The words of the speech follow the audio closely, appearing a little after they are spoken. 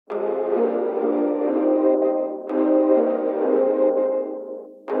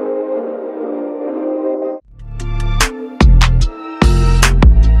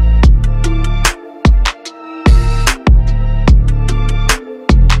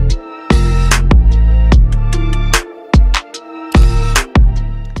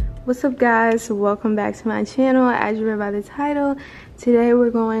What's up guys, welcome back to my channel. As you read by the title, today we're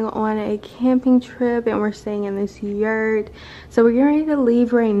going on a camping trip and we're staying in this yurt. So we're getting ready to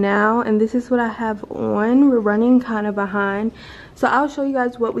leave right now and this is what I have on. We're running kind of behind, so I'll show you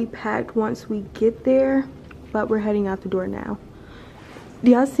guys what we packed once we get there, but we're heading out the door now.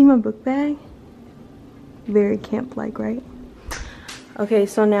 Do y'all see my book bag? Very camp like, right? Okay,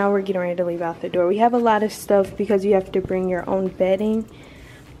 so now we're getting ready to leave out the door. We have a lot of stuff because you have to bring your own bedding,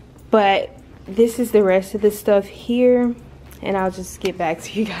 but this is the rest of the stuff here and I'll just get back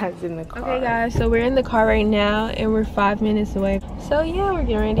to you guys in the car. Okay guys, so we're in the car right now and we're 5 minutes away, so yeah, we're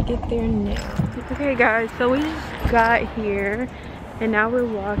getting ready to get there now. Okay guys, so we just got here and now we're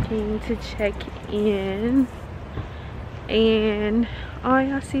walking to check in, and oh,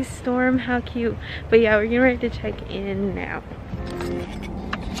 y'all see Storm, how cute. But yeah, we're getting ready to check in now.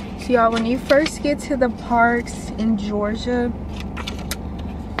 So y'all, when you first get to the parks in Georgia,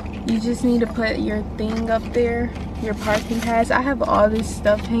 you just need to put your thing up there, your parking pass. I have all this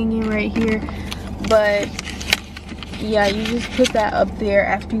stuff hanging right here, but yeah, you just put that up there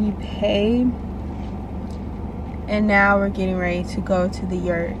after you pay. And now we're getting ready to go to the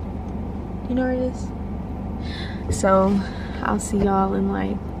yurt. You know where it is? So I'll see y'all in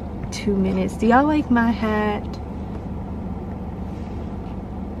like 2 minutes. Do y'all like my hat?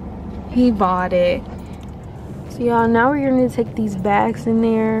 He bought it. So y'all, now we're gonna take these bags in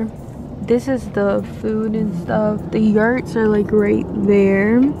there. This is the food and stuff. The yurts are like right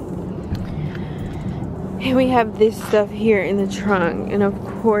there. And we have this stuff here in the trunk. And of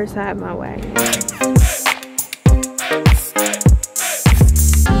course I have my wagon.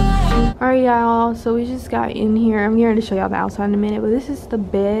 Alright y'all, so we just got in here. I'm going to show y'all the outside in a minute, but this is the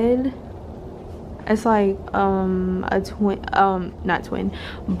bed. It's like a twin, not twin,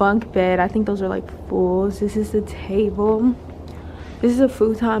 bunk bed. I think those are like fulls. This is the table. This is a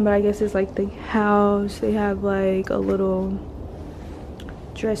futon, but I guess it's like the house. They have like a little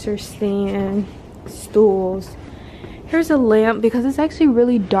dresser stand, stools. Here's a lamp because it's actually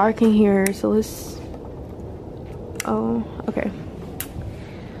really dark in here, so let's, oh, okay.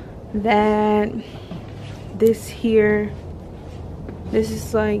 That, this here, this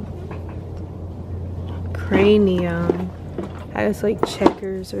is like cranium. I guess like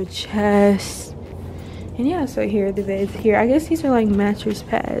checkers or chess. And yeah, so here are the beds here. I guess these are like mattress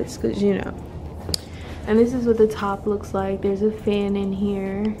pads, because you know. And this is what the top looks like. There's a fan in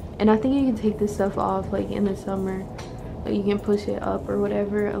here, and I think you can take this stuff off like in the summer, like you can push it up or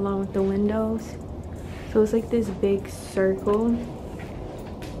whatever along with the windows. So it's like this big circle.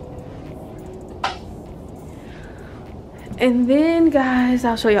 And then guys,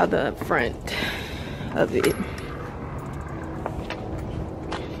 I'll show y'all the front of it.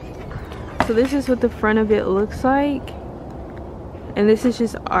 So this is what the front of it looks like, and this is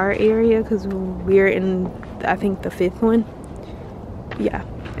just our area because we're in, I think, the 5th one. Yeah,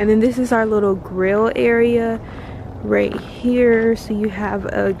 and then this is our little grill area right here. So you have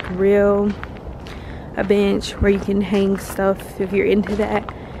a grill, a bench where you can hang stuff if you're into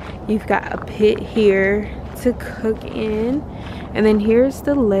that. You've got a pit here to cook in, and then here's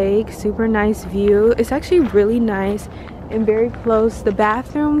the lake. Super nice view. It's actually really nice and very close. The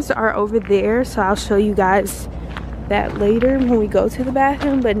bathrooms are over there, so I'll show you guys that later when we go to the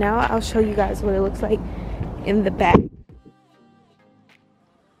bathroom, but now I'll show you guys what it looks like in the back. And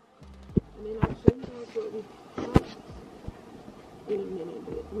then I'll show you guys what we got in a minute,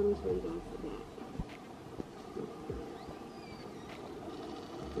 but let me show you guys the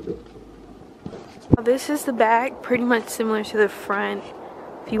back. This is the back, pretty much similar to the front.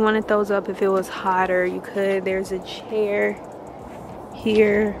 If you wanted those up, if it was hotter, you could. There's a chair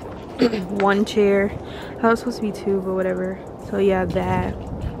here. One chair. That was supposed to be 2, but whatever. So yeah, that.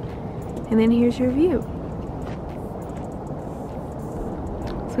 And then here's your view.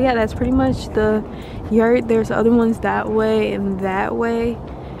 So yeah, that's pretty much the yurt. There's other ones that way and that way.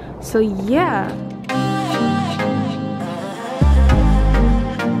 So yeah.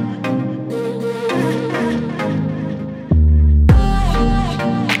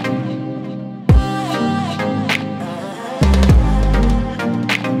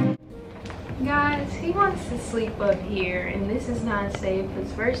 Sleep up here, and this is not safe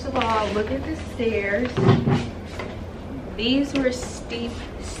because first of all, look at the stairs. These were steep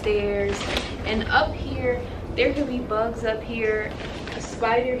stairs, and up here there could be bugs up here. A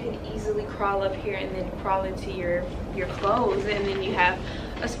spider could easily crawl up here and then crawl into your clothes, and then you have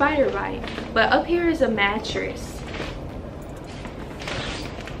a spider bite. But up here is a mattress.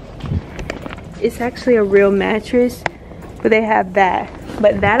 It's actually a real mattress, but they have that.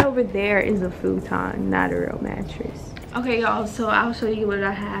 But that over there is a futon, not a real mattress. Okay, y'all, so I'll show you what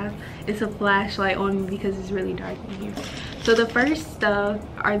I have. It's a flashlight on me because it's really dark in here. So the first stuff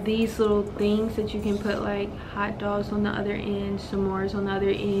are these little things that you can put like hot dogs on the other end, s'mores on the other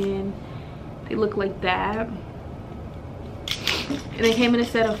end. They look like that. And they came in a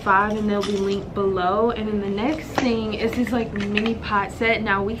set of 5 and they'll be linked below. And then the next thing is this like mini pot set.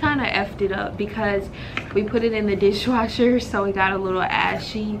 Now we kind of effed it up because we put it in the dishwasher, so it got a little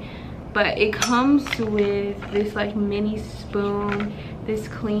ashy. But it comes with this like mini spoon, this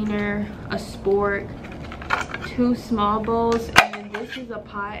cleaner, a spork, 2 small bowls, and then this is a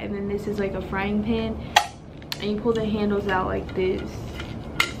pot, and then this is like a frying pan. And you pull the handles out like this.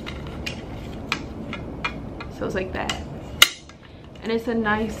 So it's like that. And it's a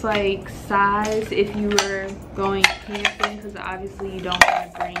nice like size if you were going camping, because obviously you don't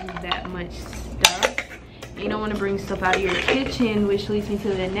want to bring that much stuff. You don't want to bring stuff out of your kitchen, which leads me to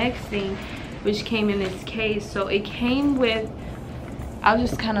the next thing, which came in this case. So it came with, I'll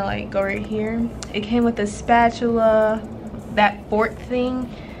just kind of like go right here. It came with a spatula, that fork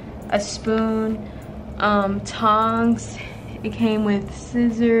thing, a spoon, tongs. It came with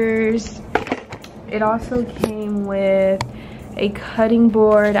scissors. It also came with a cutting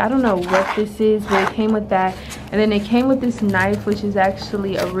board. I don't know what this is, but it came with that. And then it came with this knife, which is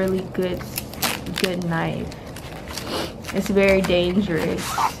actually a really good knife. It's very dangerous.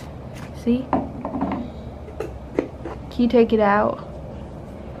 See? Can you take it out?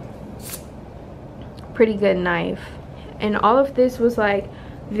 Pretty good knife. And all of this was like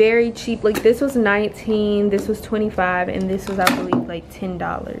very cheap. Like this was $19, this was $25, and this was, I believe, like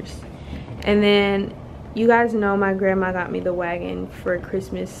 $10. And then you guys know my grandma got me the wagon for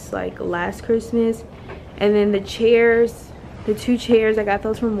Christmas, like last Christmas. And then the chairs, the 2 chairs, I got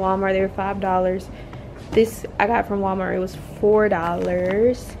those from Walmart. They were $5. This I got from Walmart. It was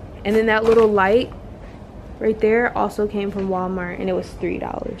 $4. And then that little light right there also came from Walmart, and it was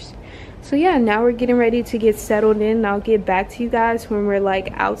 $3. So yeah, now we're getting ready to get settled in. I'll get back to you guys when we're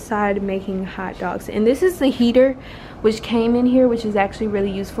like outside making hot dogs. And this is the heater which came in here, which is actually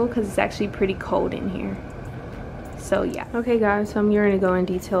really useful because it's actually pretty cold in here. So yeah. Okay guys, so I'm going to go in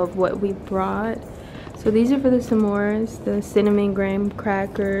detail of what we brought. So these are for the s'mores, the cinnamon graham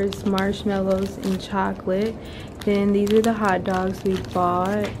crackers, marshmallows, and chocolate. Then these are the hot dogs we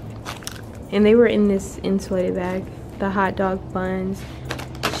bought, and they were in this insulated bag. The hot dog buns,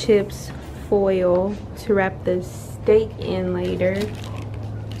 chips, foil to wrap the steak in later,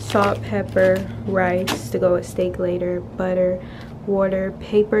 salt, pepper, rice to go with steak later, butter, water,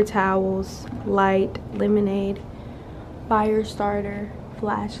 paper towels, light, lemonade, fire starter,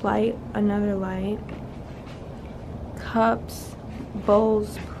 flashlight, another light, cups,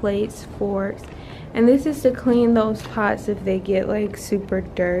 bowls, plates, forks. And this is to clean those pots if they get like super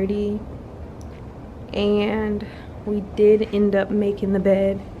dirty. And we did end up making the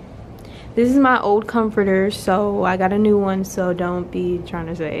bed. This is my old comforter, so I got a new one, so don't be trying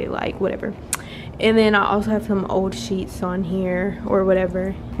to say like whatever. And then I also have some old sheets on here or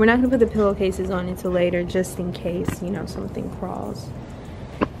whatever. We're not gonna put the pillowcases on until later, just in case, you know, something crawls.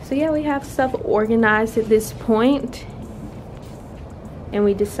 So yeah, we have stuff organized at this point, and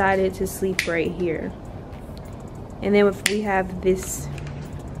we decided to sleep right here. And then if we have this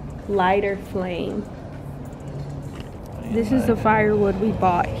lighter flame, this is the firewood we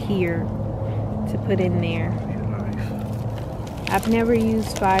bought here to put in there. I've never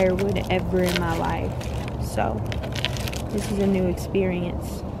used firewood ever in my life, so this is a new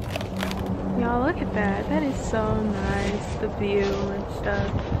experience. Y'all, look at that. That is so nice, the view and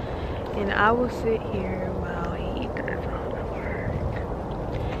stuff. And I will sit here while he does all the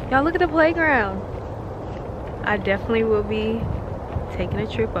work. Y'all, look at the playground. I definitely will be taking a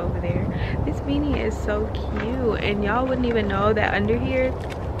trip over there. This beanie is so cute, and y'all wouldn't even know that under here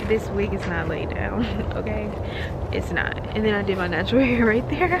this wig is not laid down. Okay, it's not. And then I did my natural hair right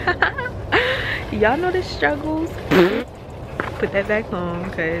there. Y'all know the struggles. Put that back on,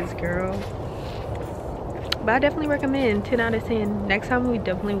 because girl. But I definitely recommend 10 out of 10. Next time we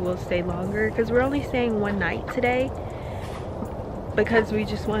definitely will stay longer, because we're only staying one night today because we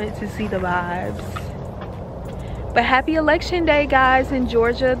just wanted to see the vibes. But happy election day, guys, in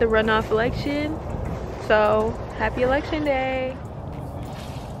Georgia, the runoff election. So happy election day.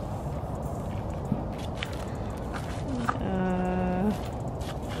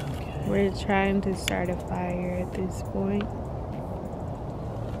 We're trying to start a fire at this point.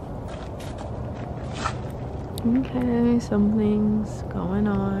 Okay, something's going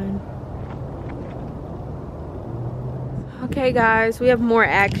on. Okay guys, we have more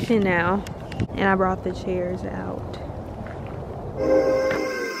action now, and I brought the chairs out.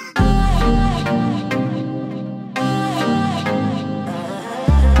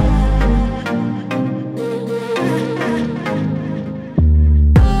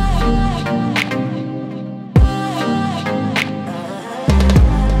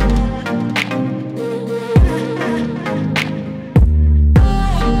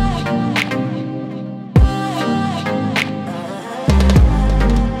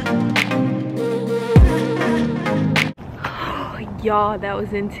 Y'all, that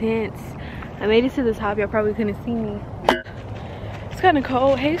was intense. I made it to the top. Y'all probably couldn't see me. It's kind of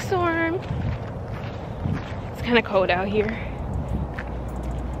cold. Hey, Storm. It's kind of cold out here.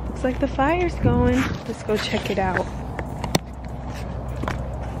 Looks like the fire's going. Let's go check it out.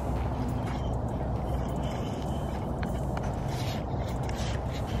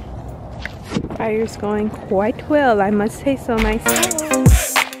 Fire's going quite well, I must say so myself.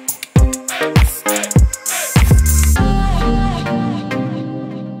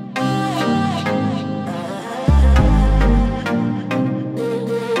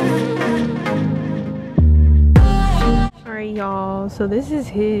 Y'all, so this is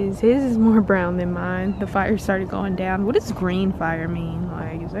his is more brown than mine. The fire started going down. What does green fire mean?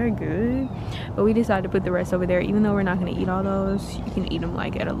 Like, is that good? But we decided to put the rest over there. Even though we're not going to eat all those, you can eat them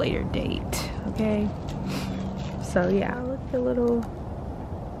like at a later date, okay? So yeah, look at the little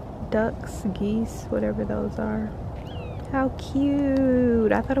ducks, geese, whatever those are. How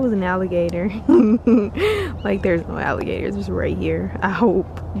cute. I thought it was an alligator. Like, there's no alligators, it's right here, I hope.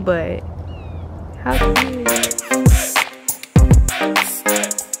 But how cute.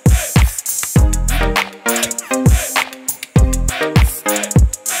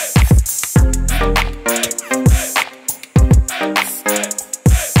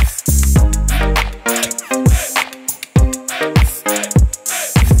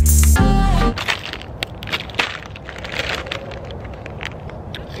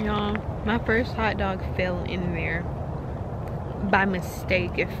 Y'all, my first hot dog fell in there by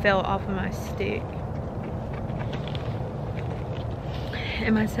mistake. It fell off of my stick.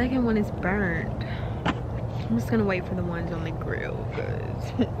 And my second one is burnt. I'm just gonna wait for the ones on the grill,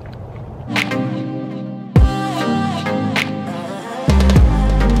 because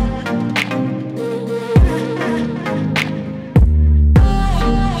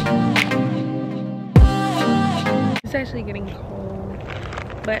it's actually getting cold.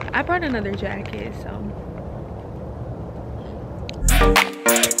 But I brought another jacket, so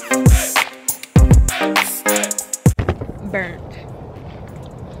burnt.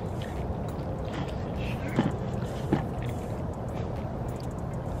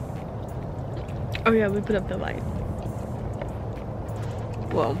 Oh yeah, we put up the light.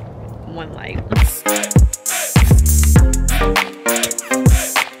 Well, one light.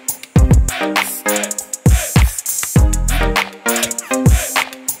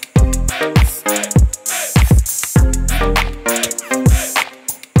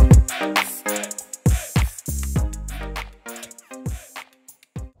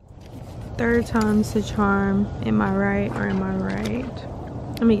 Third time's the charm. Am I right or am I right?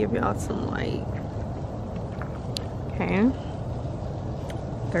 Let me give y'all some light. Okay.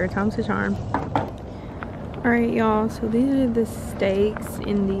 Third time's the charm. Alright, y'all. So these are the steaks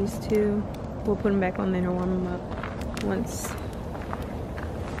in these two. We'll put them back on there and warm them up once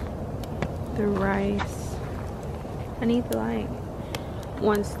the rice. I need the light.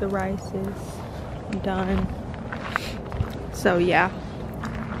 Once the rice is done. So yeah.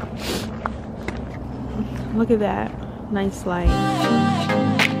 Look at that. Nice light.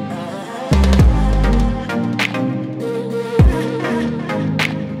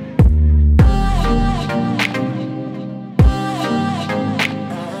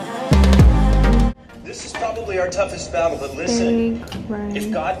 This is probably our toughest battle, but listen,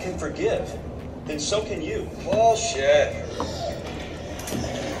 if God can forgive, then so can you. Bullshit.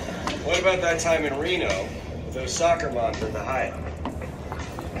 What about that time in Reno with those soccer moms in the Hyatt?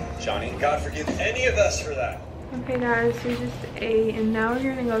 Johnny, God forgive any of us for that. Okay guys, we just ate and now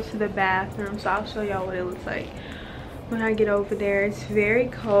we're gonna go to the bathroom, so I'll show y'all what it looks like when I get over there. It's very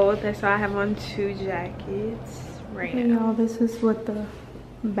cold, that's why I have on 2 jackets right now. Y'all, this is what the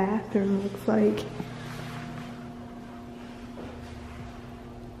bathroom looks like.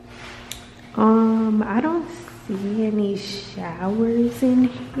 I don't see any showers in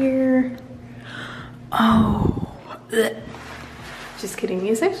here. Oh, ugh. Just kidding.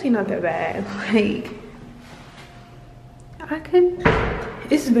 It's actually not that bad. Like,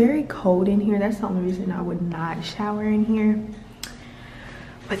 it's very cold in here. That's the only reason I would not shower in here.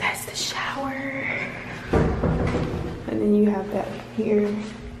 But that's the shower. And then you have that here.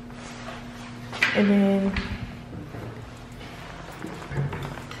 And then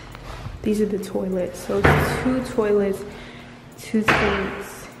these are the toilets. So it's 2 toilets, 2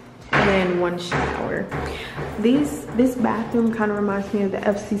 sinks, and then 1 shower. This bathroom kind of reminds me of the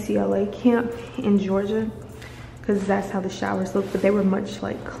FCCLA camp in Georgia, because that's how the showers look, but they were much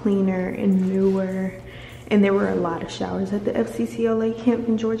like cleaner and newer, and there were a lot of showers at the FCCLA camp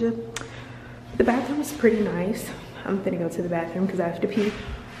in Georgia. The bathroom is pretty nice. I'm gonna go to the bathroom because I have to pee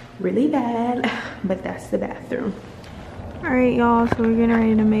really bad, but that's the bathroom. Alright y'all, so we're getting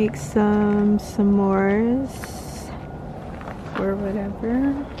ready to make some s'mores or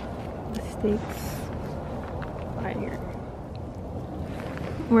whatever. The sticks fire.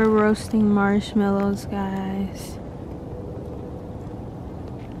 We're roasting marshmallows, guys.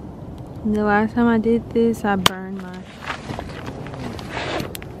 The last time I did this, I burned my...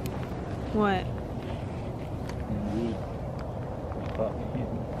 What?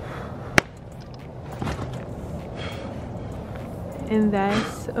 And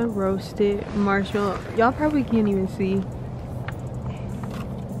that's a roasted marshmallow. Y'all probably can't even see,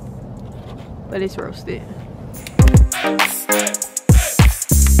 but it's roasted.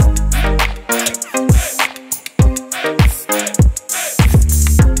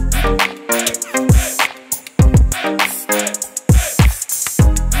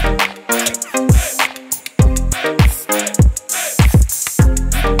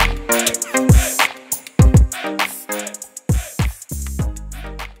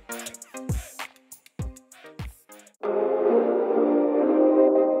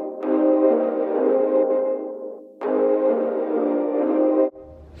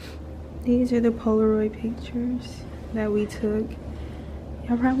 These are the Polaroid pictures that we took.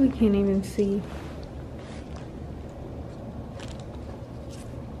 Y'all probably can't even see.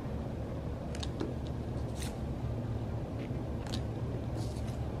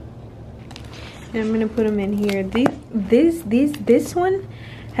 And I'm gonna put them in here. This one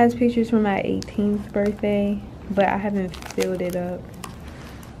has pictures from my 18th birthday, but I haven't filled it up.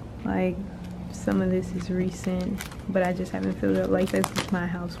 Like, some of this is recent, but I just haven't filled it up. Like, this is my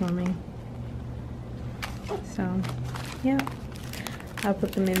housewarming. So yeah, I'll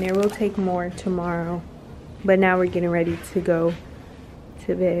put them in there. We'll take more tomorrow, but now we're getting ready to go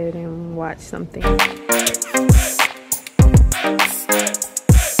to bed and watch something.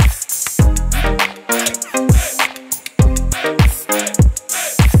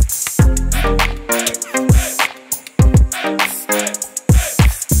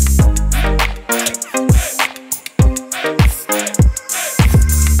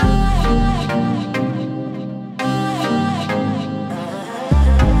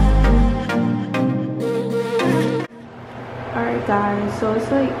 Guys, so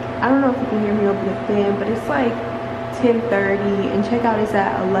it's like, I don't know if you can hear me over the fan, but it's like 10:30 and checkout is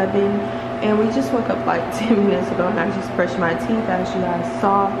at 11, and we just woke up like 10 minutes ago and I just brushed my teeth, as you guys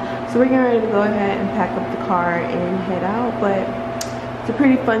saw. So we're getting ready to go ahead and pack up the car and head out. But it's a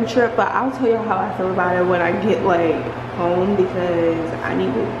pretty fun trip, but I'll tell you how I feel about it when I get like home, because I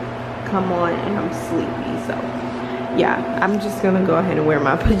need to come on and I'm sleepy. So yeah, I'm just gonna go ahead and wear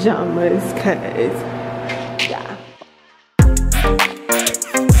my pajamas, because yeah.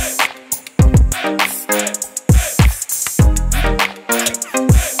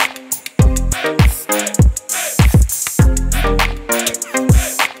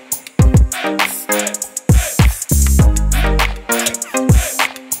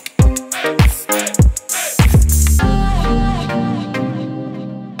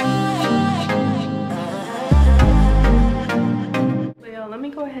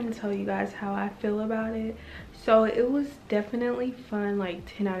 Tell you guys how I feel about it. So it was definitely fun, like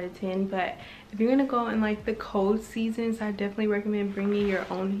 10 out of 10. But if you're gonna go in like the cold seasons, I definitely recommend bringing your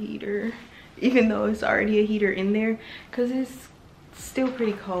own heater, even though it's already a heater in there, because it's still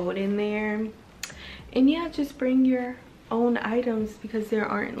pretty cold in there. And yeah, just bring your own items, because there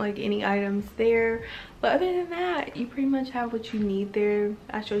aren't like any items there. But other than that, you pretty much have what you need there.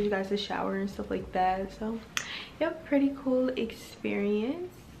 I showed you guys the shower and stuff like that. So yep, pretty cool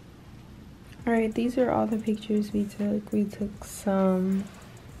experience. Alright, these are all the pictures we took. We took some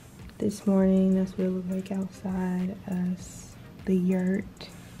this morning. That's what it looked like outside us, the yurt.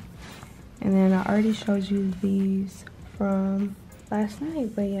 And then I already showed you these from last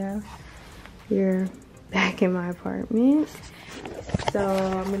night. But yeah, we're back in my apartment. So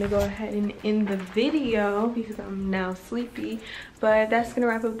I'm gonna go ahead and end the video because I'm now sleepy. But that's gonna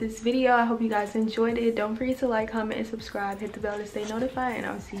wrap up this video. I hope you guys enjoyed it. Don't forget to like, comment, and subscribe. Hit the bell to stay notified, and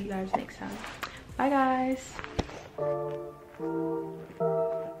I'll see you guys next time. Bye guys.